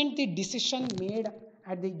implement the decision made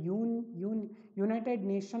at the United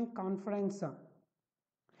Nations Conference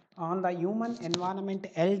on the Human Environment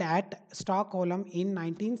held at Stockholm in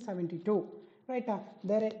 1972. Right,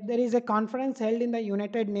 there is a conference held in the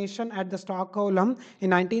United Nations at the Stockholm in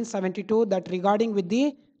 1972 that regarding with the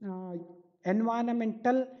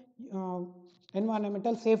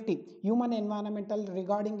environmental safety, human environmental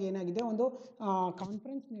regarding ಏನಾಗಿದೆ ಒಂದು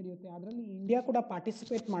conference ನಡೆಯುತ್ತೆ. ಅದರಲ್ಲಿ India ಕೂಡ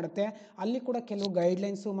participate ಮಾಡುತ್ತೆ. ಅಲ್ಲಿ ಕೂಡ ಕೆಲವು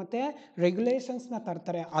guidelines ಮತ್ತು ರೆಗ್ಯುಲೇಷನ್ಸ್ನ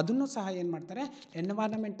ತರ್ತಾರೆ. ಅದನ್ನು ಸಹ ಏನು ಮಾಡ್ತಾರೆ,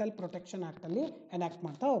 ಎನ್ವೈರನ್ಮೆಂಟಲ್ ಪ್ರೊಟೆಕ್ಷನ್ ಆ್ಯಕ್ಟಲ್ಲಿ ಎನಾಕ್ಟ್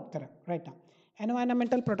ಮಾಡ್ತಾ ಹೋಗ್ತಾರೆ, ರೈಟಾ.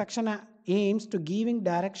 Environmental protection aims to giving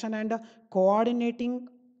direction and coordinating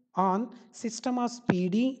on system of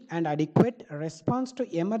speedy and adequate response to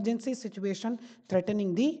emergency situation threatening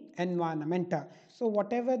the environment. So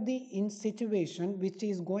whatever the in situation which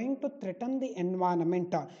is going to threaten the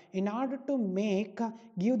environment, in order to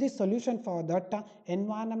give the solution for that,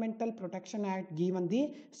 environmental protection act given the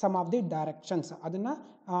some of the directions ಅದನ್ನ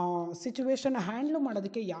situation handle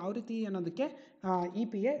ಮಾಡೋದಕ್ಕೆ ಯಾವ ರೀತಿ ಅನ್ನೋದಕ್ಕೆ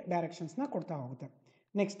EPA ಡೈರೆಕ್ಷನ್ಸ್ನ ಕೊಡ್ತಾ ಹೋಗುತ್ತೆ.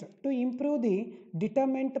 Next, to improve the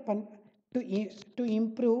ಡಿಟರ್ಮೆಂಟ್ to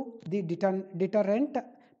improve the deterrent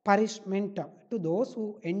punishment to those who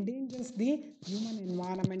endangers the human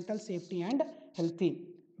environmental safety and healthy,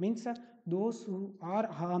 means those who are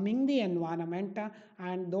harming the environment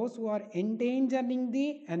and those who are endangering the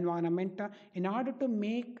environment, in order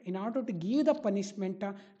to give the punishment,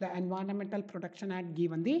 the Environmental Protection Act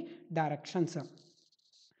given the directions.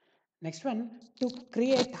 Next one, to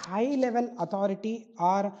create high level authority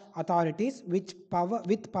or authorities with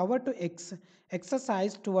power to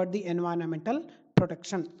exercise toward the environmental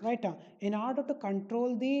protection, right? In order to control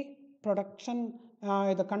the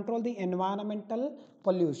environmental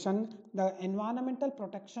pollution, the Environmental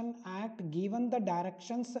Protection Act given the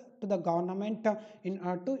directions to the government in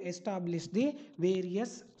order to establish the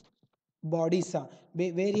various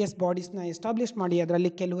ಬಾಡೀಸ್ನ establish ಮಾಡಿ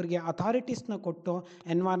ಅದರಲ್ಲಿ ಕೆಲವರಿಗೆ ಅಥಾರಿಟೀಸ್ನ ಕೊಟ್ಟು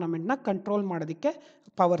ಎನ್ವೈರನ್ಮೆಂಟ್ನ control ಮಾಡೋದಕ್ಕೆ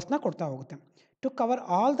ಪವರ್ಸ್ನ ಕೊಡ್ತಾ ಹೋಗುತ್ತೆ. To cover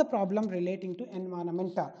all the problem relating to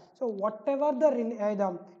environment, so what ever the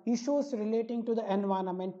issues relating to the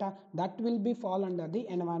environment, that will be fall under the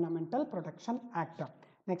environmental protection act.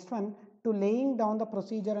 Next one, to laying down the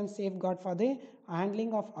procedure and safe guard for the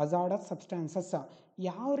handling of hazardous substances.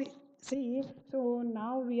 So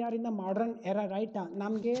ನಾವು we are in the modern era, right?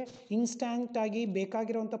 ನಮಗೆ instant ಆಗಿ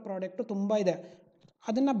ಬೇಕಾಗಿರೋವಂಥ product ತುಂಬ ಇದೆ.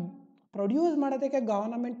 ಅದನ್ನು produce ಮಾಡೋದಕ್ಕೆ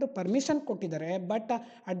government permission ಕೊಟ್ಟಿದ್ದಾರೆ, but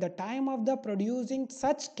at the time of the producing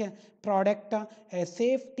such product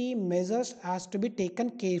safety measures has to be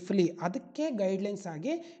taken carefully. ಅದಕ್ಕೆ guidelines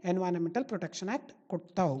ಆಗಿ ಎನ್ವೈರನ್ಮೆಂಟಲ್ ಪ್ರೊಟೆಕ್ಷನ್ ಆ್ಯಕ್ಟ್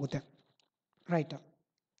ಕೊಡ್ತಾ ಹೋಗುತ್ತೆ, right?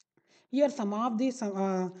 Here some of the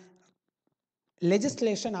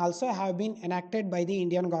legislation also have been enacted by the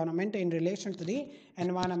Indian government in relation to the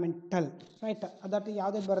environmental, right? That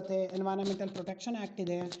ಯಾವ್ದು ಬರುತ್ತೆ? Environmental Protection Act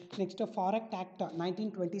ಇದೆ. Next forest act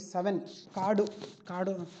 1927,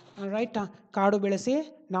 ಕಾಡು right, ಕಾಡು ಬೆಳೆಸಿ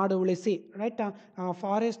ನಾಡು ಉಳಿಸಿ, right?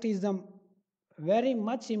 Forest is the very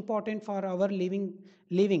much important for our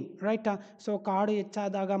living, right? So ಕಾಡು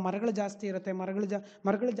ಹೆಚ್ಚಾದಾಗ ಮರಗಳು ಜಾಸ್ತಿ ಇರುತ್ತೆ,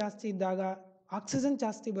 ಮರಗಳು ಜಾಸ್ತಿ ಇದ್ದಾಗ ಆಕ್ಸಿಜನ್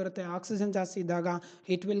ಜಾಸ್ತಿ ಬರುತ್ತೆ, ಆಕ್ಸಿಜನ್ ಜಾಸ್ತಿ ಇದ್ದಾಗ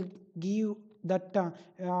ಇಟ್ ವಿಲ್ ಗಿವ್ ದಟ್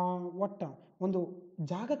ಒಂದು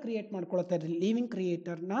ಜಾಗ create ಮಾಡ್ಕೊಳುತ್ತೆ living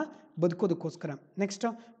ಕ್ರಿಯೇಟರ್ನ ಬದುಕೋದಕ್ಕೋಸ್ಕರ. Next,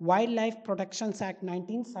 wild life protections act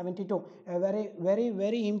 1972, very very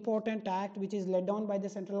very important act which is LED on by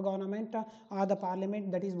the central government are the parliament,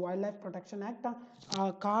 that is wild life protection act.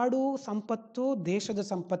 ಕಾಡು ಸಂಪತ್ತು ದೇಶದ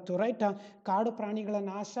ಸಂಪತ್ತು, right? ಕಾಡು ಪ್ರಾಣಿಗಳ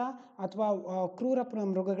ನಾಶ ಅಥವಾ ಕ್ರೂರ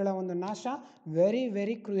ಮೃಗಗಳ ಒಂದು ನಾಶ ವೆರಿ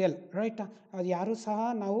ವೆರಿ ಕ್ರೂಯಲ್, ರೈಟ್? ಅದು ಯಾರೂ ಸಹ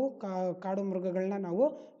ನಾವು ಕಾಡು ಮೃಗಗಳನ್ನ ನಾವು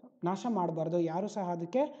ನಾಶ ಮಾಡಬಾರ್ದು, ಯಾರು ಸಹ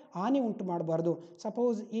ಅದಕ್ಕೆ ಹಾನಿ ಉಂಟು ಮಾಡಬಾರ್ದು.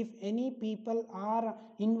 Suppose if any people are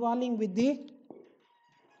involving with the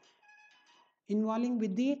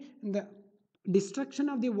destruction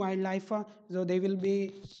of the wildlife, so they will be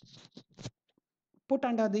put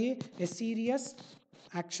under a serious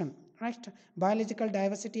action, right? Biological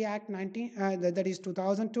Diversity Act that is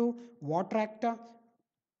 2002, Water Act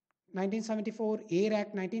 1974, Air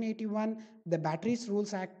Act 1981, the Batteries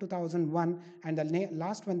Rules Act 2001, and the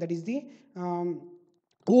last one, that is the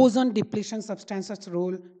ozone depletion substances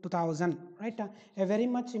rule 2000, right? A very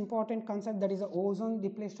much important concept, that is ozone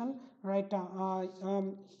depletion, right?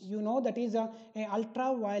 You know that is a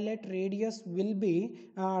ultraviolet radius will be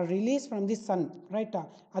released from the sun, right?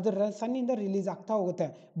 ಅದರ ಸನ್ನಿಂದ release ಆಗ್ತಾ ಹೋಗುತ್ತೆ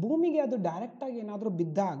ಭೂಮಿಗೆ. ಅದು ಡೈರೆಕ್ಟಾಗಿ ಏನಾದರೂ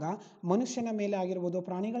ಬಿದ್ದಾಗ ಮನುಷ್ಯನ ಮೇಲೆ ಆಗಿರ್ಬೋದು,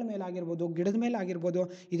 ಪ್ರಾಣಿಗಳ ಮೇಲೆ ಆಗಿರ್ಬೋದು, ಗಿಡದ ಮೇಲೆ ಆಗಿರ್ಬೋದು,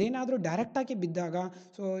 ಇದೇನಾದರೂ ಡೈರೆಕ್ಟಾಗಿ ಬಿದ್ದಾಗ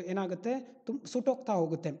ಸೊ ಏನಾಗುತ್ತೆ, ಸುಟ್ಟೋಗ್ತಾ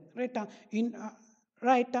ಹೋಗುತ್ತೆ,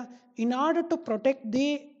 right? In order to protect the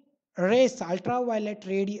rays, ultraviolet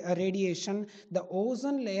radiation, the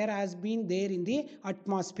ozone layer has been there in the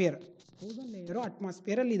atmosphere. Ozone layer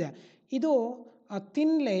atmosphere ಅಲ್ಲಿ ಇದೆ. ಇದು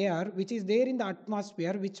thin layer which is there in the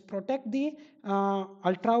atmosphere which protect the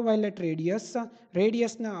ultraviolet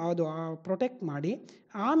radiusನ ಅದು protect ಮಾಡಿ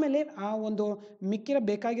ಆಮೇಲೆ ಆ ಒಂದು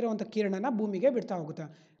ಬೇಕಾಗಿರೋವಂಥ ಕಿರಣನ ಭೂಮಿಗೆ ಬಿಡ್ತಾ ಹೋಗುತ್ತೆ.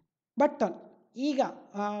 ಬಟ್ ಈಗ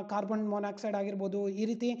ಕಾರ್ಬನ್ ಮೊನಾಕ್ಸೈಡ್ ಆಗಿರ್ಬೋದು, ಈ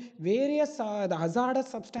ರೀತಿ various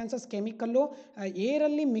hazardous substances chemical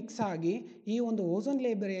ಏರಲ್ಲಿ mix ಆಗಿ ಈ ಒಂದು ಓಝೋನ್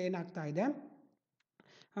ಲೇಯರ್ ಏನಾಗ್ತಾ ಇದೆ,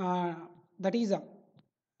 ದಟ್ ಈಸ್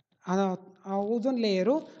ಓಝೋನ್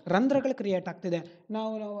ಲೇಯರು ರಂಧ್ರಗಳು ಕ್ರಿಯೇಟ್ ಆಗ್ತಿದೆ.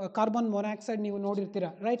 ನಾವು ಕಾರ್ಬನ್ ಮೊನಾಕ್ಸೈಡ್ ನೀವು ನೋಡಿರ್ತೀರ,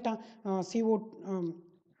 ರೈಟ್? CO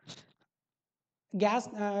ಗ್ಯಾಸ್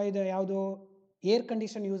ಇದು ಯಾವುದು ಏರ್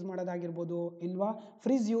ಕಂಡೀಷನ್ ಯೂಸ್ ಮಾಡೋದಾಗಿರ್ಬೋದು, ಇಲ್ವಾ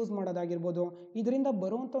ಫ್ರಿಜ್ ಯೂಸ್ ಮಾಡೋದಾಗಿರ್ಬೋದು, ಇದರಿಂದ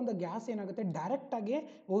ಬರುವಂಥ ಒಂದು ಗ್ಯಾಸ್ ಏನಾಗುತ್ತೆ ಡೈರೆಕ್ಟಾಗಿ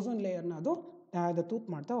ಓಝೋನ್ ಲೇಯರ್ನ ಅದು ತೂತು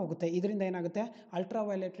ಮಾಡ್ತಾ ಹೋಗುತ್ತೆ. ಇದರಿಂದ ಏನಾಗುತ್ತೆ ಅಲ್ಟ್ರಾ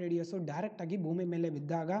ವೈಲೆಟ್ ರೇಡಿಯಸ್ಸು ಡೈರೆಕ್ಟಾಗಿ ಭೂಮಿ ಮೇಲೆ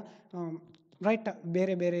ಬಿದ್ದಾಗ ರೈಟ್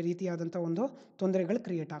ಬೇರೆ ಬೇರೆ ರೀತಿಯಾದಂಥ ಒಂದು ತೊಂದರೆಗಳು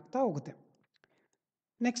ಕ್ರಿಯೇಟ್ ಆಗ್ತಾ ಹೋಗುತ್ತೆ.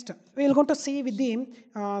 Next, we will going to see with the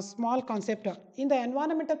small concept. In the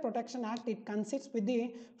Environmental Protection Act, it consists with the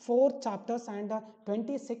 4 chapters and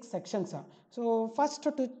 26 sections. So first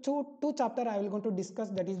two chapter I will going to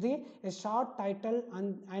discuss, that is the a short title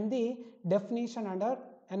and the definition under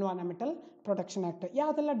Environmental Protection Act.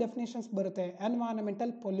 ಯಾವ್ದೆಲ್ಲ definitions ಬರುತ್ತೆ?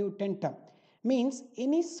 Environmental pollutant means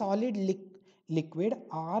any solid liquid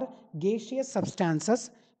or gaseous substances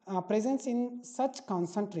presence in such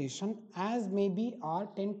concentration as may be or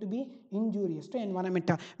tend to be injurious to environment.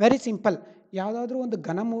 Very simple. ಯಾವುದಾದ್ರೂ ಒಂದು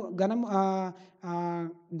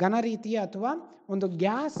ಘನ ರೀತಿಯ ಅಥವಾ ಒಂದು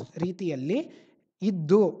gas ರೀತಿಯಲ್ಲಿ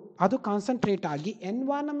ಇದ್ದು ಅದು ಕಾನ್ಸಂಟ್ರೇಟ್ ಆಗಿ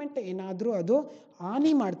ಎನ್ವೈರನ್ಮೆಂಟ್ ಏನಾದರೂ ಅದು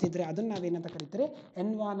ಹಾನಿ ಮಾಡ್ತಿದ್ರೆ ಅದನ್ನು ನಾವೇನಂತ ಕರಿತೀರಿ?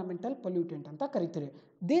 ಎನ್ವೈರನ್ಮೆಂಟಲ್ ಪೊಲ್ಯೂಟೆಂಟ್ ಅಂತ ಕರಿತೀರಿ.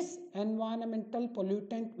 This environmental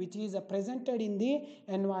pollutant which is presented in the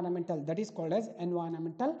environmental, that is called as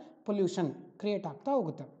environmental pollution create ಆಗ್ತಾ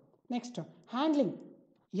ಹೋಗುತ್ತೆ. Next, handling.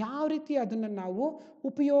 ಯಾವ ರೀತಿ ಅದನ್ನು ನಾವು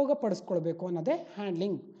ಉಪಯೋಗ ಪಡಿಸ್ಕೊಳ್ಬೇಕು ಅನ್ನೋದೇ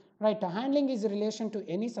handling. Right, handling is relation to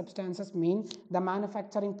any substances mean the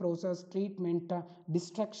manufacturing process, treatment,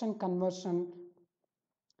 destruction, conversion,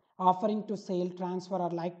 offering to sale, transfer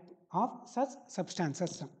or like of such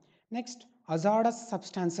substances. Next, hazardous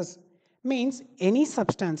substances means any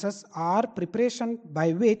substances or preparation by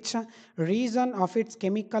which reason of its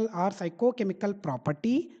chemical or psychochemical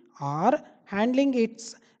property or handling it's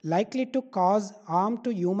likely to cause harm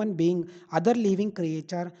to human being, other living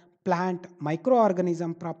creature, plant,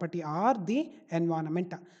 microorganism property or the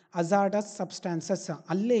environment. hazardous substances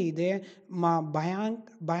ಅಲ್ಲೇ ಇದೆ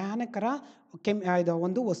ಭಯಾನಕರ ಇದು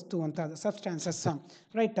ಒಂದು ವಸ್ತು ಅಂತ substances.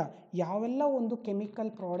 Right, ಯಾವೆಲ್ಲ ಒಂದು chemical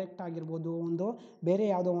product ಆಗಿರ್ಬೋದು, ಒಂದು ಬೇರೆ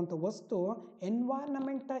ಯಾವುದೋ ಒಂದು ವಸ್ತು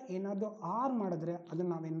ಎನ್ವೈರನ್ಮೆಂಟ್ ಏನಾದರೂ ಮಾಡಿದ್ರೆ ಅದನ್ನು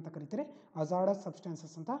ನಾವೇನಂತ ಕರಿತೀರಿ? ಹಜಾರ್ಡಸ್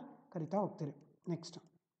ಸಬ್ಸ್ಟಾನ್ಸಸ್ ಅಂತ ಕರಿತಾ ಹೋಗ್ತೀರಿ. Next,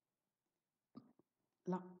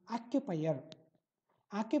 occupier.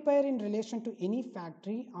 Occupier in relation to any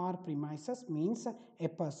factory or premises means a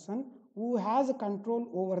person who has control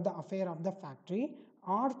over the affair of the factory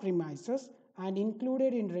or premises and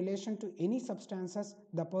included in relation to any substances,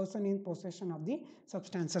 the person in possession of the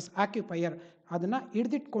substances. Occupier ಅದನ್ನು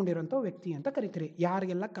ಹಿಡಿದಿಟ್ಕೊಂಡಿರೋಂಥ ವ್ಯಕ್ತಿ ಅಂತ ಕರಿತೀರಿ.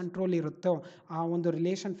 ಯಾರಿಗೆಲ್ಲ control ಇರುತ್ತೋ ಆ ಒಂದು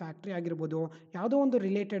relation, factory ಆಗಿರ್ಬೋದು, ಯಾವುದೋ ಒಂದು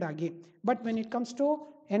ರಿಲೇಟೆಡ್ ಆಗಿ. But when it comes to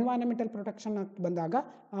environmental protection ಬಂದಾಗ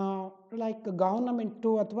ಲೈಕ್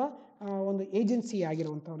ಗವರ್ನಮೆಂಟು ಅಥವಾ ಒಂದು ಏಜೆನ್ಸಿ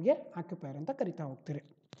ಆಗಿರುವಂಥವ್ರಿಗೆ ಆಕ್ಯುಪೈರ್ ಅಂತ ಕರಿತಾ ಹೋಗ್ತೀರಿ.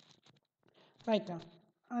 Right,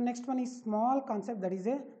 next one is small concept, that is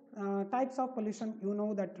A types of pollution. You know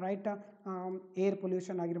that right, air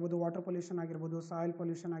pollution ಆಗಿರ್ಬೋದು, ವಾಟರ್ ಪೊಲ್ಯೂಷನ್ ಆಗಿರ್ಬೋದು, soil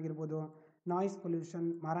pollution ಆಗಿರ್ಬೋದು, noise pollution,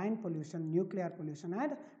 marine pollution, nuclear pollution,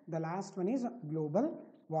 and the last one is global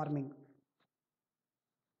warming.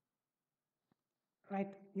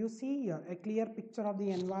 Right, you see here a clear picture of the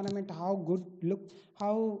environment, how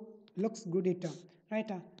looks good it.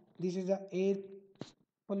 Right, this is the air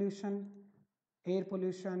pollution,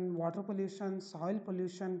 water pollution, soil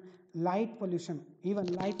pollution, light pollution. Even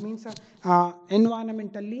light means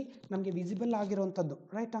environmentally ನಮಗೆ visible ಆಗಿರುವಂಥದ್ದು.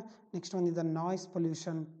 Right, next one is the noise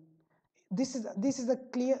pollution. This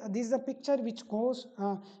is a picture which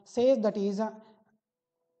says that is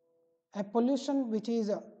a pollution which is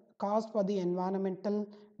caused for the environmental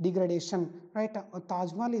degradation. Right,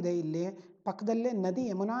 Taj Mahal ಇದೆ, ಇಲ್ಲಿ ಪಕ್ಕದಲ್ಲೇ ನದಿ,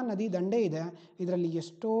 ಯಮುನಾ ನದಿ ದಂಡೆ ಇದೆ. ಇದರಲ್ಲಿ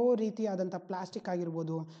ಎಷ್ಟೋ ರೀತಿಯಾದಂಥ ಪ್ಲಾಸ್ಟಿಕ್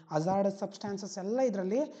ಆಗಿರ್ಬೋದು, ಹಜಾರ್ಡಸ್ ಸಬ್ಸ್ಟಾನ್ಸಸ್ ಎಲ್ಲ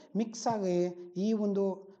ಇದರಲ್ಲಿ ಮಿಕ್ಸ್ ಆಗಿ ಈ ಒಂದು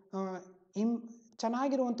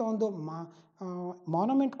ಚೆನ್ನಾಗಿರುವಂಥ ಒಂದು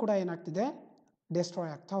ಮಾನ್ಯುಮೆಂಟ್ ಕೂಡ ಏನಾಗ್ತಿದೆ,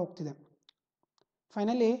 ಡೆಸ್ಟ್ರಾಯ್ ಆಗ್ತಾ ಹೋಗ್ತಿದೆ.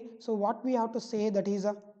 Finally, so what we have to say, that is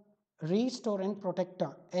restore and protect.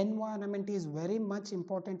 Environment is very much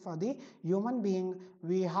important for the human being.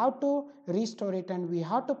 We have to restore it and we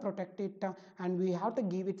have to protect it and we have to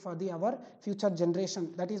give it for our future generation.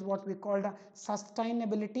 That is what we call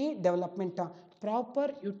sustainability development. Proper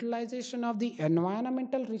utilization of the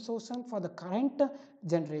environmental resources for the current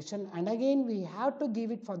generation, and again we have to give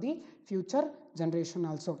it for the future generation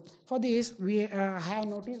also. For this we have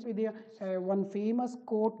noticed with one famous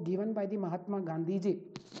quote given by the Mahatma Gandhi ji.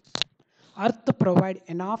 Earth provide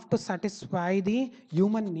enough to satisfy the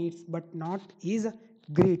human needs but not his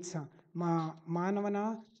greeds. ಮಾನವನ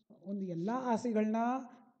ಒಂದು ಎಲ್ಲ ಆಸೆಗಳನ್ನ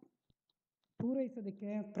ಪೂರೈಸೋದಕ್ಕೆ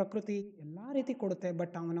ಪ್ರಕೃತಿ ಎಲ್ಲ ರೀತಿ ಕೊಡುತ್ತೆ,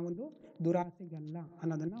 but ಅವನ ಒಂದು ದುರಾಸೆಗಲ್ಲ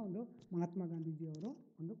ಅನ್ನೋದನ್ನು ಒಂದು ಮಹಾತ್ಮ ಗಾಂಧೀಜಿಯವರು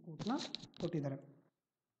ಒಂದು ಕೋಟ್ನ ಕೊಟ್ಟಿದ್ದಾರೆ.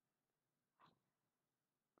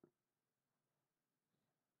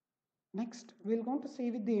 Next, we're going to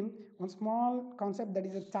see with the one small concept, that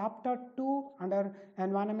is a chapter 2 under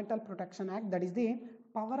Environmental Protection Act, that is the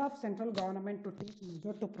power of central government to take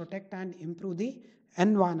measure to protect and improve the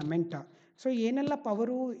environment. So ಏನೆಲ್ಲ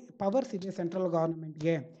powers ಇದೆ central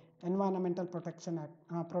ಗವರ್ನಮೆಂಟ್ಗೆ environmental protection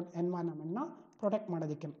act ಎನ್ವೈರನ್ಮೆಂಟ್ನ protect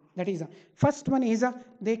ಮಾಡೋದಕ್ಕೆ? That is first one is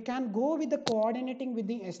they can go with the coordinating with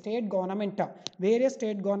the state government. ಬೇರೆ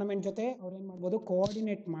state government ಜೊತೆ ಅವ್ರು ಏನು ಮಾಡ್ಬೋದು,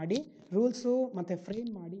 coordinate ಮಾಡಿ rules ಮತ್ತು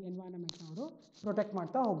ಫ್ರೇಮ್ ಮಾಡಿ ಎನ್ವೈರನ್ಮೆಂಟ್ನ ಅವರು ಪ್ರೊಟೆಕ್ಟ್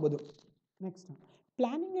ಮಾಡ್ತಾ ಹೋಗ್ಬೋದು. Next,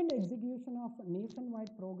 planning and execution of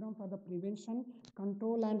nationwide program for the prevention,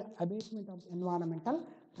 control and abatement of environmental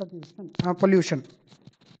pollution.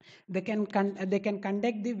 They can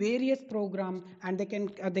conduct the various program, and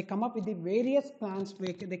they come up with the various plans.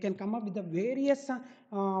 They can come up with the various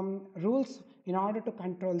rules in order to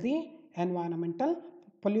control the environmental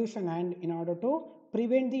pollution and in order to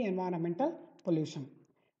prevent the environmental pollution.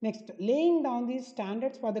 Next, laying down these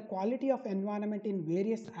standards for the quality of environment in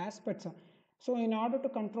various aspects. So in order to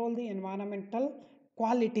control the environmental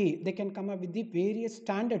quality, they can come up with the various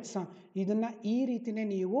standards. ಇದನ್ನು ಈ ರೀತಿನೇ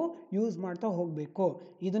ನೀವು use ಮಾಡ್ತಾ ಹೋಗಬೇಕು,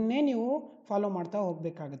 ಇದನ್ನೇ ನೀವು follow ಮಾಡ್ತಾ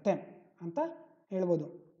ಹೋಗಬೇಕಾಗತ್ತೆ ಅಂತ ಹೇಳ್ಬೋದು.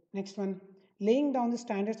 Next one, laying down the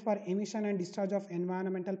standards for emission and discharge of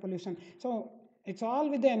environmental pollution. So it's all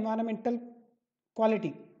with the environmental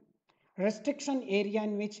quality. Restriction area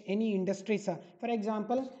in which any industries, for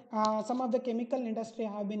example, some of the chemical industry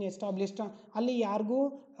have been established. ಅಲ್ಲಿ ಯಾರಿಗೂ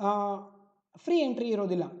free entry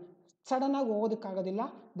ಇರೋದಿಲ್ಲ, sudden ಆಗಿ ಹೋಗೋದಕ್ಕಾಗೋದಿಲ್ಲ.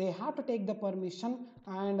 They have to take the permission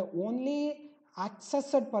and only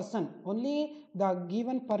accessed person, only the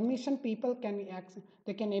given permission people can access,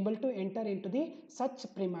 they can able to enter into the such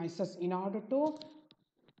premises in order to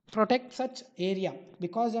protect such area.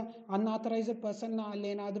 Because unauthorized person ಅಲ್ಲಿ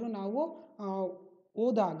ಏನಾದರೂ ನಾವು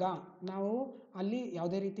ಹೋದಾಗ ನಾವು ಅಲ್ಲಿ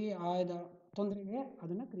ಯಾವುದೇ ರೀತಿ ಆದ ತೊಂದರೆಗೆ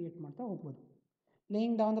ಅದನ್ನು ಕ್ರಿಯೇಟ್ ಮಾಡ್ತಾ ಹೋಗ್ಬೋದು.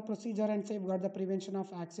 Laying down the procedure and safeguard the prevention of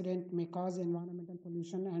accident may cause environmental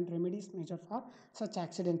pollution and remedies measure for such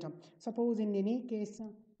accident. Suppose in any case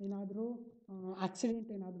ಏನಾದರೂ ಆಕ್ಸಿಡೆಂಟ್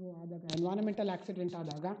ಏನಾದರೂ ಆದಾಗ, ಎನ್ವೈರನ್ಮೆಂಟಲ್ ಆಕ್ಸಿಡೆಂಟ್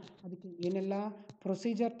ಆದಾಗ ಅದಕ್ಕೆ ಏನೆಲ್ಲ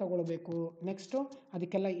ಪ್ರೊಸೀಜರ್ ತಗೊಳ್ಬೇಕು, ನೆಕ್ಸ್ಟು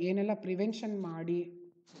ಅದಕ್ಕೆಲ್ಲ ಏನೆಲ್ಲ ಪ್ರಿವೆನ್ಷನ್ ಮಾಡಿ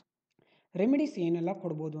ರೆಮಿಡೀಸ್ ಏನೆಲ್ಲ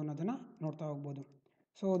ಕೊಡ್ಬೋದು ಅನ್ನೋದನ್ನು ನೋಡ್ತಾ ಹೋಗ್ಬೋದು.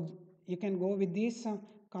 So you can go with this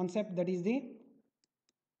concept, that is the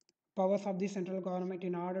powers of the central government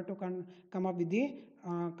in order to come up with the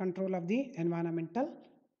control of the environmental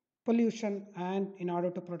pollution and in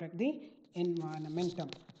order to protect the environment.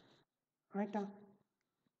 Right?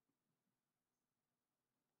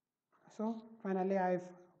 So finally I've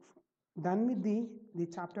done with the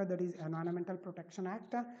chapter, that is Environmental Protection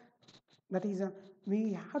Act. That is we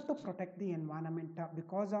have to protect the environment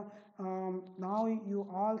because now you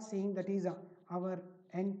all seeing that is our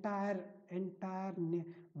entire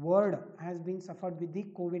world has been suffered with the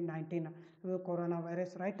COVID-19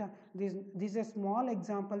 coronavirus, right? This is a small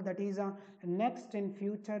example, that is next in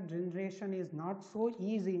future generation is not so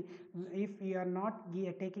easy if we are not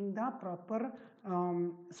taking the proper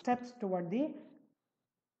steps toward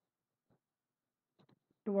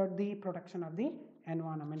the protection of the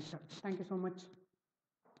environment. Thank you so much.